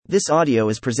This audio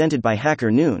is presented by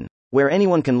Hacker Noon, where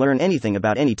anyone can learn anything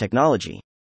about any technology.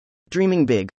 Dreaming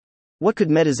Big. What could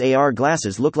Meta's AR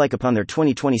glasses look like upon their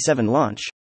 2027 launch?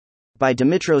 By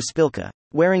Dmytro Spilka.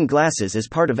 Wearing glasses as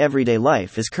part of everyday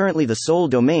life is currently the sole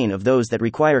domain of those that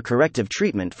require corrective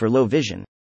treatment for low vision.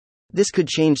 This could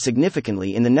change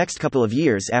significantly in the next couple of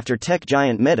years after tech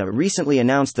giant Meta recently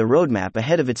announced the roadmap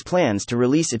ahead of its plans to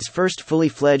release its first fully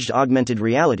fledged augmented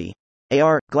reality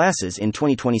AR glasses in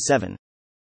 2027.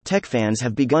 Tech fans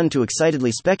have begun to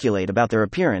excitedly speculate about their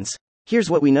appearance. Here's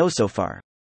what we know so far.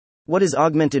 What is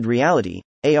augmented reality,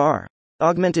 AR?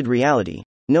 Augmented reality,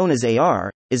 known as AR,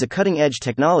 is a cutting-edge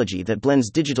technology that blends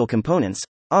digital components,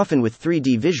 often with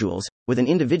 3D visuals, with an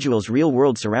individual's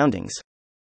real-world surroundings.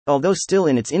 Although still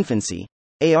in its infancy,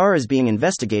 AR is being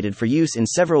investigated for use in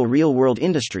several real-world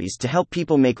industries to help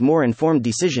people make more informed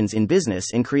decisions in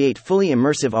business and create fully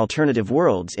immersive alternative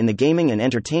worlds in the gaming and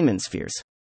entertainment spheres.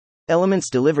 Elements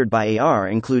delivered by AR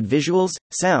include visuals,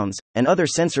 sounds, and other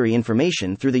sensory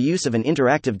information through the use of an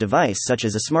interactive device such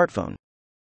as a smartphone.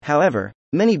 However,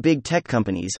 many big tech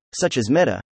companies, such as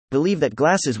Meta, believe that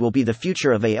glasses will be the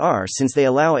future of AR since they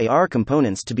allow AR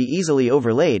components to be easily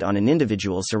overlaid on an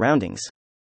individual's surroundings.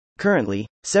 Currently,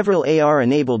 several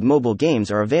AR-enabled mobile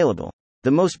games are available,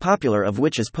 the most popular of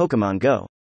which is Pokémon Go.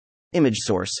 Image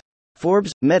source: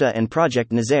 Forbes, Meta and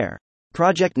Project Nazaire.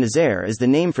 Project Nazaire is the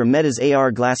name for Meta's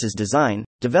AR glasses design,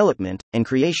 development, and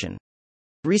creation.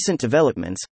 Recent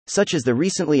developments, such as the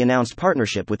recently announced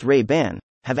partnership with Ray-Ban,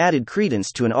 have added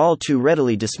credence to an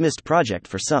all-too-readily dismissed project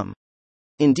for some.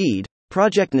 Indeed,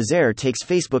 Project Nazaire takes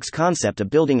Facebook's concept of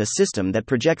building a system that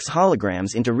projects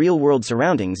holograms into real-world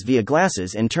surroundings via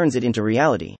glasses and turns it into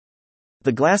reality.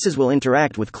 The glasses will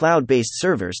interact with cloud-based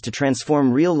servers to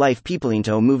transform real-life people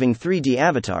into moving 3D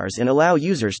avatars and allow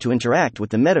users to interact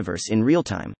with the metaverse in real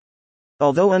time.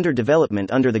 Although under development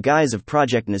under the guise of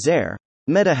Project Nazaire,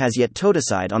 Meta has yet to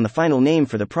decide on the final name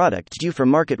for the product due for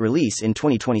market release in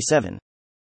 2027.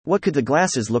 What could the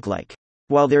glasses look like?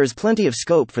 While there is plenty of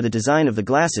scope for the design of the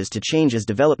glasses to change as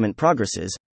development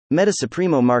progresses, Meta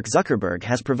Supremo Mark Zuckerberg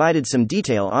has provided some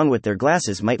detail on what their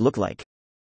glasses might look like.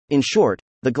 In short,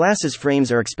 the glasses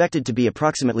frames are expected to be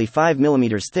approximately 5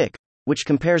 mm thick, which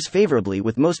compares favorably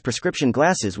with most prescription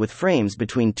glasses with frames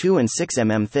between 2 and 6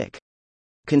 mm thick.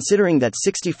 Considering that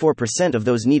 64% of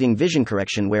those needing vision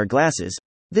correction wear glasses,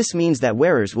 this means that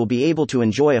wearers will be able to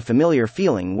enjoy a familiar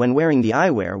feeling when wearing the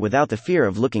eyewear without the fear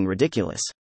of looking ridiculous.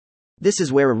 This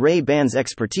is where Ray-Ban's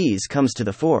expertise comes to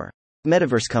the fore.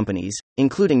 Metaverse companies,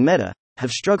 including Meta, have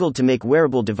struggled to make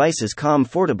wearable devices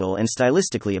comfortable and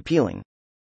stylistically appealing.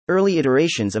 Early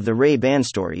iterations of the Ray-Ban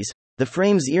stories, the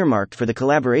frames earmarked for the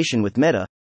collaboration with Meta,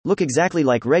 look exactly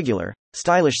like regular,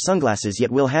 stylish sunglasses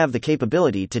yet will have the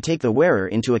capability to take the wearer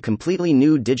into a completely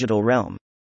new digital realm.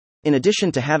 In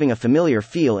addition to having a familiar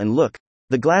feel and look,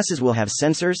 the glasses will have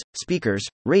sensors, speakers,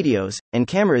 radios, and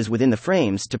cameras within the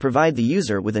frames to provide the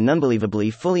user with an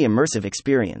unbelievably fully immersive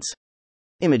experience.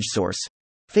 Image source: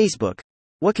 Facebook.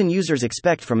 What can users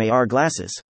expect from AR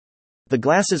glasses? The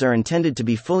glasses are intended to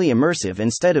be fully immersive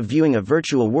instead of viewing a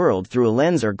virtual world through a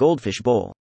lens or goldfish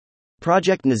bowl.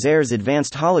 Project Nazaire's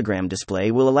advanced hologram display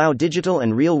will allow digital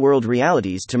and real-world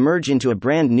realities to merge into a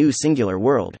brand new singular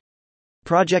world.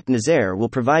 Project Nazaire will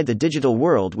provide the digital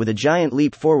world with a giant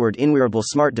leap forward in wearable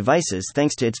smart devices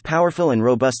thanks to its powerful and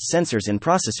robust sensors and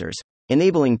processors,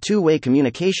 enabling two-way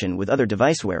communication with other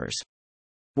device wearers.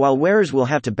 While wearers will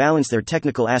have to balance their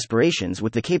technical aspirations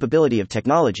with the capability of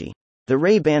technology, the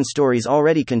Ray-Ban stories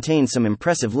already contain some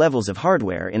impressive levels of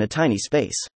hardware in a tiny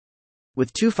space.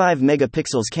 With two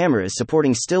 5-megapixels cameras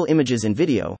supporting still images and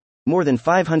video, more than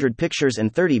 500 pictures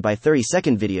and 30 by 30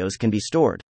 second videos can be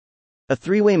stored. A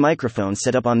three-way microphone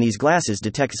set up on these glasses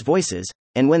detects voices,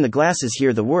 and when the glasses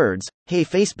hear the words, "Hey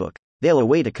Facebook," they'll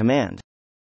await a command.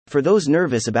 For those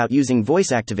nervous about using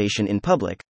voice activation in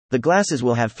public, the glasses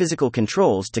will have physical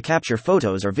controls to capture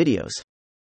photos or videos.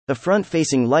 A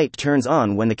front-facing light turns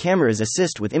on when the cameras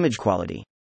assist with image quality.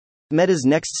 Meta's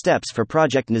next steps for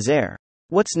Project Nazaire.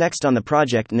 What's next on the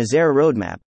Project Nazaire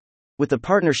roadmap? With the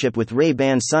partnership with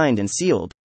Ray-Ban signed and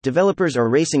sealed, developers are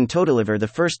racing to deliver the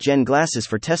first-gen glasses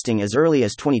for testing as early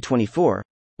as 2024,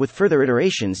 with further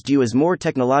iterations due as more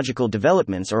technological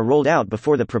developments are rolled out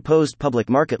before the proposed public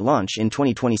market launch in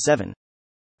 2027.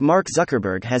 Mark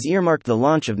Zuckerberg has earmarked the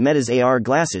launch of Meta's AR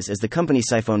glasses as the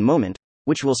company's iPhone moment,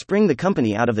 which will spring the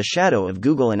company out of the shadow of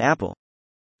Google and Apple.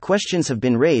 Questions have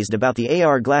been raised about the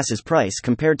AR glasses price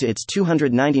compared to its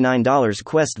 $299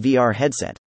 Quest VR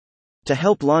headset. To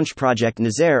help launch Project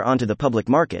Nazaire onto the public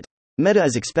market, Meta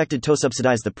is expected to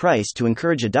subsidize the price to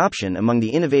encourage adoption among the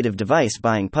innovative device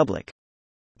buying public.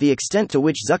 The extent to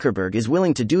which Zuckerberg is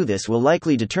willing to do this will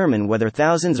likely determine whether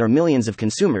thousands or millions of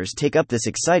consumers take up this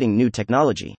exciting new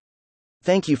technology.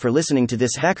 Thank you for listening to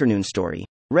this HackerNoon story,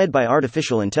 read by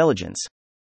Artificial Intelligence.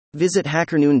 Visit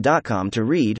hackerNoon.com to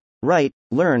read, write,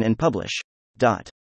 learn, and publish.